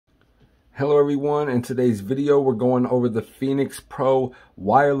Hello everyone, in today's video we're going over the Phenyx Pro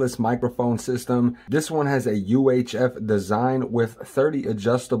wireless microphone system. This one has a UHF design with 30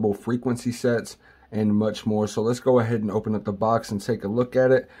 adjustable frequency sets and much more. So let's go ahead and open up the box and take a look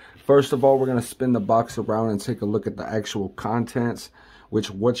at it. First of all, we're going to spin the box around and take a look at the actual contents, which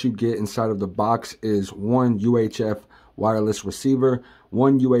what you get inside of the box is one UHF wireless receiver,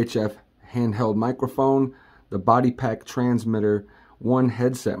 one UHF handheld microphone, the Bodypack transmitter, one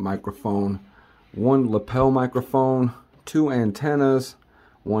headset microphone, one lapel microphone, two antennas,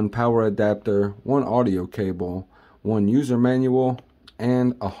 one power adapter, one audio cable, one user manual,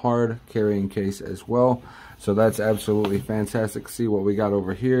 and a hard carrying case as well. So that's absolutely fantastic. See what we got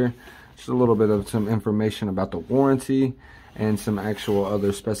over here. Just a little bit of some information about the warranty and some actual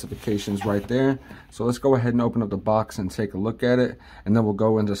other specifications right there. So let's go ahead and open up the box and take a look at it, and then we'll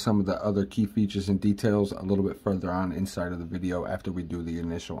go into some of the other key features and details a little bit further on inside of the video after we do the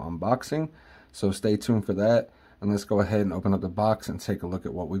initial unboxing. So stay tuned for that, and let's go ahead and open up the box and take a look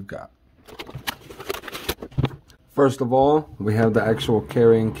at what we've got. First of all, we have the actual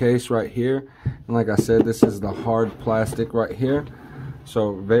carrying case right here, and like I said, this is the hard plastic right here.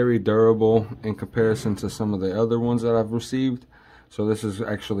 So very durable in comparison to some of the other ones that I've received. So this is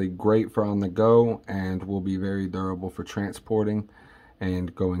actually great for on the go and will be very durable for transporting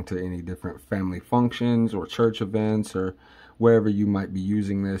and going to any different family functions or church events or wherever you might be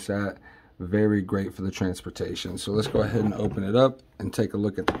using this at. Very great for the transportation. So let's go ahead and open it up and take a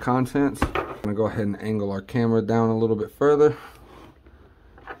look at the contents. I'm gonna go ahead and angle our camera down a little bit further.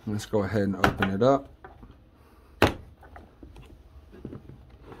 Let's go ahead and open it up.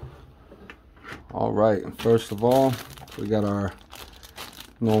 All right, first of all, we got our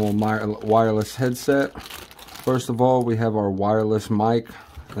normal wireless headset. First of all, we have our wireless mic.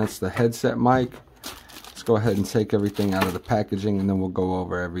 That's the headset mic. Let's go ahead and take everything out of the packaging, and then we'll go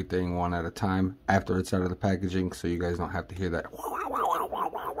over everything one at a time after it's out of the packaging, so you guys don't have to hear that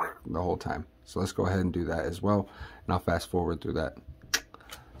the whole time. So let's go ahead and do that as well, and I'll fast forward through that.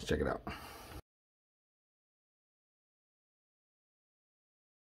 Let's check it out.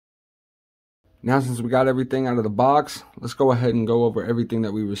 Now, since we got everything out of the box, let's go ahead and go over everything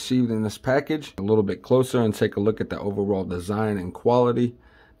that we received in this package a little bit closer and take a look at the overall design and quality.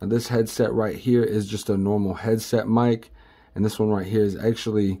 Now, this headset right here is just a normal headset mic, and this one right here is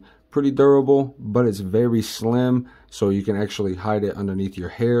actually pretty durable, but it's very slim, so you can actually hide it underneath your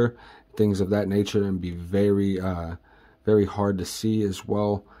hair, things of that nature, and be very hard to see as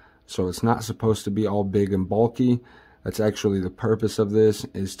well. So it's not supposed to be all big and bulky. That's actually the purpose of this,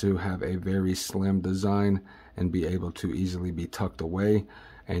 is to have a very slim design and be able to easily be tucked away,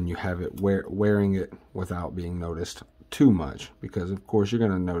 and you have it wearing it without being noticed too much, because of course you're going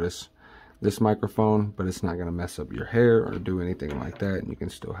to notice this microphone, but it's not going to mess up your hair or do anything like that, and you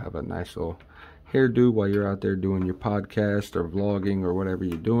can still have a nice little hairdo while you're out there doing your podcast or vlogging or whatever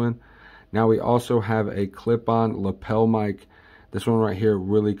you're doing. Now we also have a clip-on lapel mic. This one right here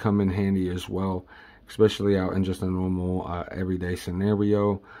really come in handy as well, especially out in just a normal everyday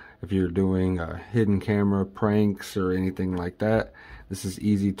scenario. If you're doing hidden camera pranks or anything like that, this is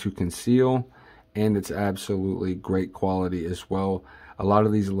easy to conceal, and it's absolutely great quality as well. A lot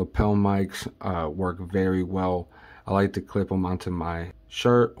of these lapel mics work very well. I like to clip them onto my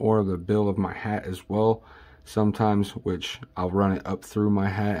shirt or the bill of my hat as well sometimes, which I'll run it up through my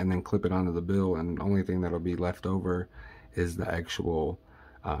hat and then clip it onto the bill, and the only thing that'll be left over is the actual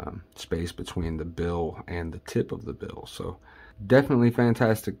space between the bill and the tip of the bill. So definitely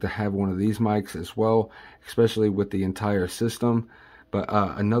fantastic to have one of these mics as well, especially with the entire system. But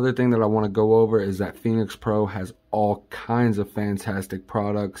another thing that I want to go over is that Phenyx Pro has all kinds of fantastic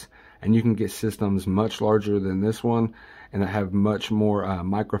products, and you can get systems much larger than this one and that have much more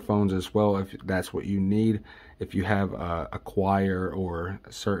microphones as well, if that's what you need. If you have a choir or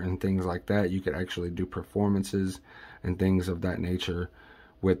certain things like that, you could actually do performances and things of that nature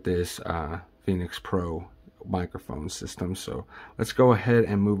with this Phenyx Pro microphone system. So let's go ahead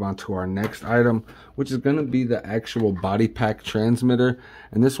and move on to our next item, which is going to be the actual Bodypack transmitter.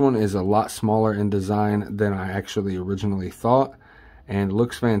 And this one is a lot smaller in design than I actually originally thought, and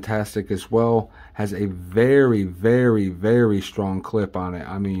looks fantastic as well. Has a very strong clip on it.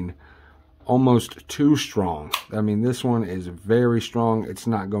 I mean, almost too strong. I mean, this one is very strong. It's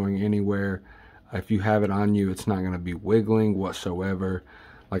not going anywhere. If you have it on you, it's not going to be wiggling whatsoever.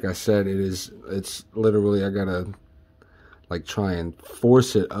 Like I said, it's literally, I gotta like try and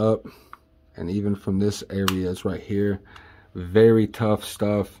force it up, and even from this area, it's right here. Very tough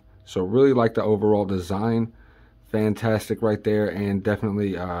stuff. So really like the overall design. Fantastic right there, and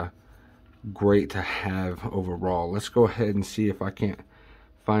definitely great to have overall. Let's go ahead and see if I can't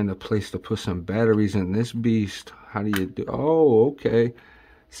find a place to put some batteries in this beast. How do you do? Oh, okay.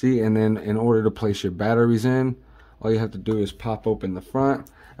 See, and then in order to place your batteries in, all you have to do is pop open the front.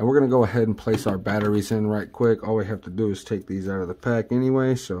 And we're going to go ahead and place our batteries in right quick. All we have to do is take these out of the pack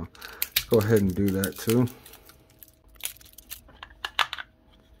anyway. So let's go ahead and do that too.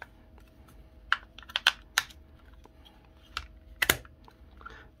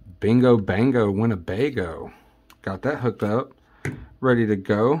 Bingo bango Winnebago. Got that hooked up, ready to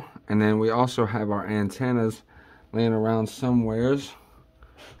go. And then we also have our antennas laying around somewheres.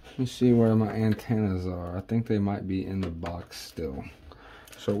 Let me see where my antennas are. I think they might be in the box still.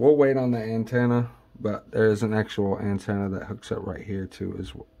 So we'll wait on the antenna, but there is an actual antenna that hooks up right here too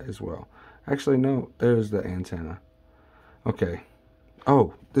as well. Actually, no, there's the antenna. Okay.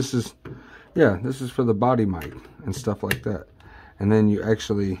 Oh, this is, yeah, this is for the body mic and stuff like that. And then you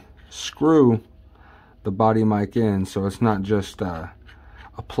actually screw the body mic in, so it's not just a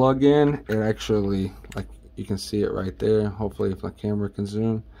plug-in. It actually, like you can see it right there, hopefully if the camera can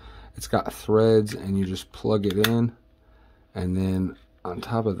zoom, it's got threads and you just plug it in, and then on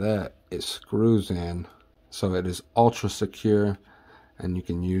top of that it screws in, so it is ultra secure and you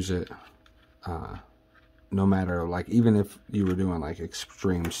can use it no matter, like, even if you were doing like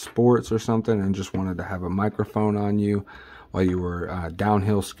extreme sports or something and just wanted to have a microphone on you while you were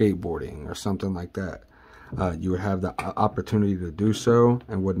downhill skateboarding or something like that, you would have the opportunity to do so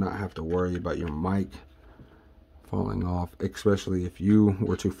and would not have to worry about your mic falling off, especially if you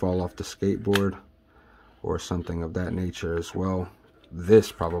were to fall off the skateboard or something of that nature as well.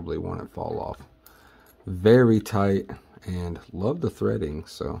 This probably wouldn't fall off. Very tight, and love the threading.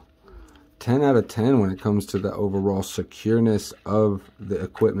 So 10 out of 10 when it comes to the overall secureness of the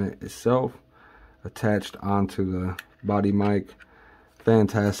equipment itself attached onto the body mic.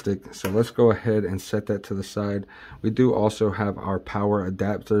 Fantastic. So let's go ahead and set that to the side. We do also have our power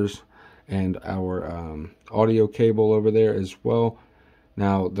adapters and our audio cable over there as well.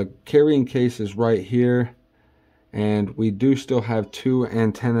 Now the carrying case is right here, and we do still have two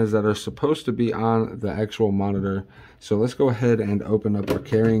antennas that are supposed to be on the actual monitor. So let's go ahead and open up our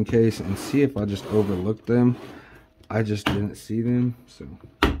carrying case and see if I just overlooked them. I just didn't see them, so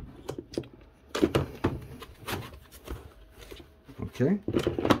okay,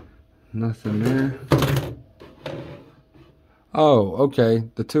 nothing there. Oh, okay,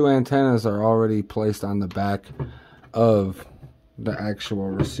 the two antennas are already placed on the back of the actual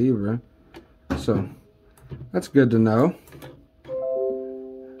receiver, so that's good to know.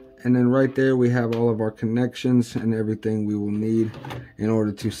 And then right there we have all of our connections and everything we will need in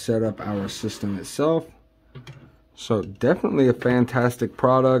order to set up our system itself. So definitely a fantastic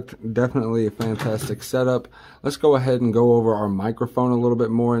product, definitely a fantastic setup. Let's go ahead and go over our microphone a little bit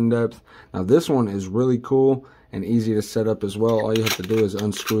more in depth. Now this one is really cool and easy to set up as well. All you have to do is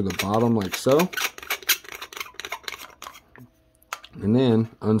unscrew the bottom like so, and then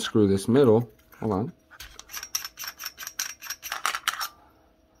unscrew this middle. Hold on.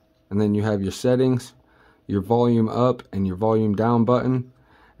 And then you have your settings, your volume up and your volume down button.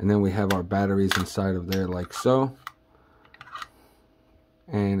 And then we have our batteries inside of there like so.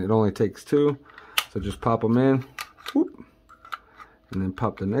 And it only takes two. So just pop them in. Whoop, and then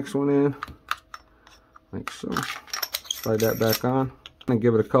pop the next one in. Like so. Slide that back on. And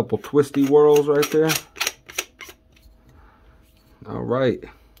give it a couple twisty whirls right there. Alright.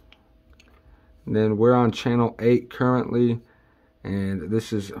 And then we're on channel 8 currently. And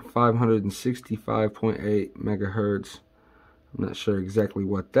this is 565.8 megahertz. I'm not sure exactly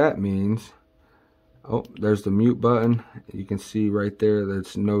what that means. Oh, there's the mute button. You can see right there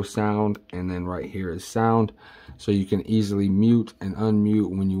there's no sound, and then right here is sound. So you can easily mute and unmute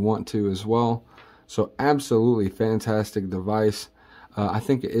when you want to as well. So absolutely fantastic device. I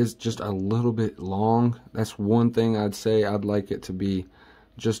think it is just a little bit long. That's one thing I'd say. I'd like it to be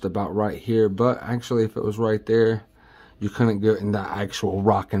just about right here. But actually if it was right there, you couldn't get in the actual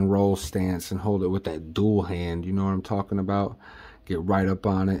rock and roll stance and hold it with that dual hand. You know what I'm talking about? Get right up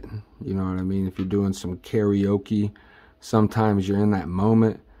on it. You know what I mean? If you're doing some karaoke, sometimes you're in that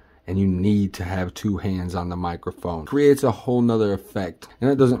moment and you need to have two hands on the microphone. It creates a whole nother effect. And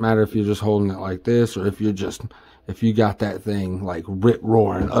it doesn't matter if you're just holding it like this, or if you got that thing like rip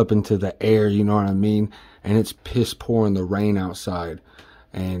roaring up into the air, you know what I mean? And it's piss pouring the rain outside.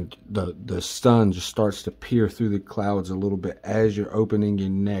 And the sun just starts to peer through the clouds a little bit as you're opening your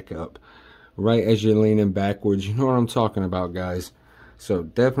neck up, right as you're leaning backwards. You know what I'm talking about, guys. So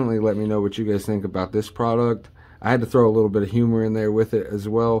definitely let me know what you guys think about this product. I had to throw a little bit of humor in there with it as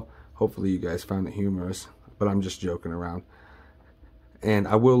well. Hopefully you guys found it humorous, but I'm just joking around. And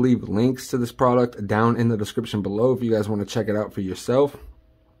I will leave links to this product down in the description below if you guys want to check it out for yourself.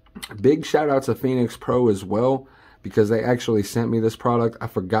 Big shout out to Phenyx Pro as well, because they actually sent me this product. I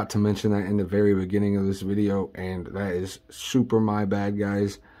forgot to mention that in the very beginning of this video, and that is super my bad,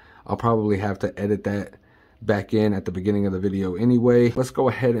 guys. I'll probably have to edit that back in at the beginning of the video anyway. Let's go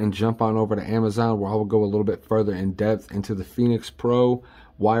ahead and jump on over to Amazon, where I will go a little bit further in depth into the Phenyx Pro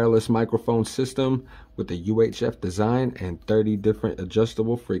wireless microphone system with the UHF design and 30 different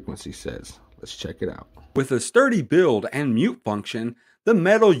adjustable frequency sets. Let's check it out. With a sturdy build and mute function, the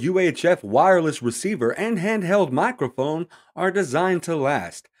metal UHF wireless receiver and handheld microphone are designed to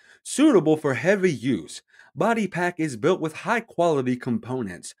last. Suitable for heavy use, Bodypack is built with high-quality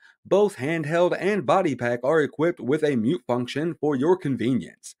components. Both Handheld and Bodypack are equipped with a mute function for your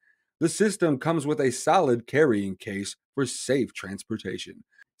convenience. The system comes with a solid carrying case for safe transportation.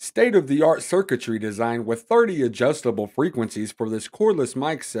 State-of-the-art circuitry design with 30 adjustable frequencies for this cordless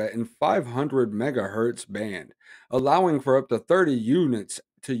mic set in 500 MHz band, allowing for up to 30 units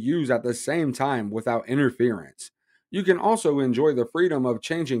to use at the same time without interference. You can also enjoy the freedom of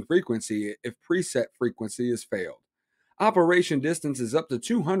changing frequency if preset frequency is failed. Operation distance is up to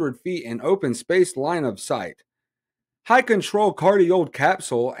 200 feet in open space line of sight. High control cardioid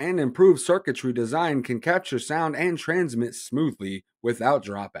capsule and improved circuitry design can capture sound and transmit smoothly without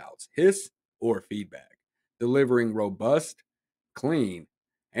dropouts, hiss, or feedback, delivering robust, clean,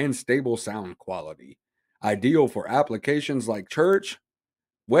 and stable sound quality. Ideal for applications like church,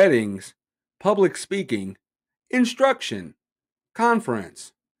 weddings, public speaking, instruction,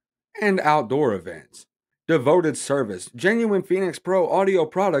 conference, and outdoor events. Devoted service. Genuine Phenyx Pro audio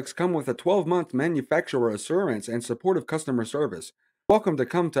products come with a 12-month manufacturer assurance and supportive customer service. Welcome to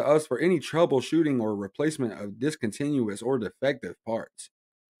come to us for any troubleshooting or replacement of discontinuous or defective parts.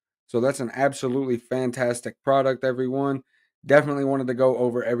 So that's an absolutely fantastic product, everyone. Definitely wanted to go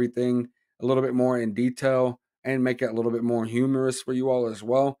over everything a little bit more in detail and make it a little bit more humorous for you all as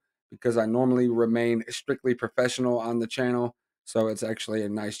well, because I normally remain strictly professional on the channel. So it's actually a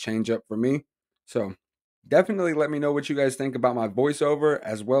nice change up for me. So definitely let me know what you guys think about my voiceover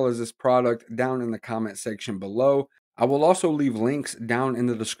as well as this product down in the comment section below. I will also leave links down in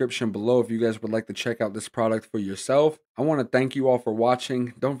the description below if you guys would like to check out this product for yourself. I want to thank you all for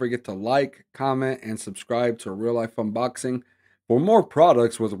watching. Don't forget to like, comment, and subscribe to Real Life Unboxing for more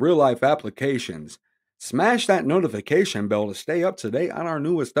products with real life applications. Smash that notification bell to stay up to date on our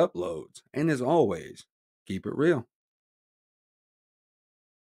newest uploads. And as always, keep it real.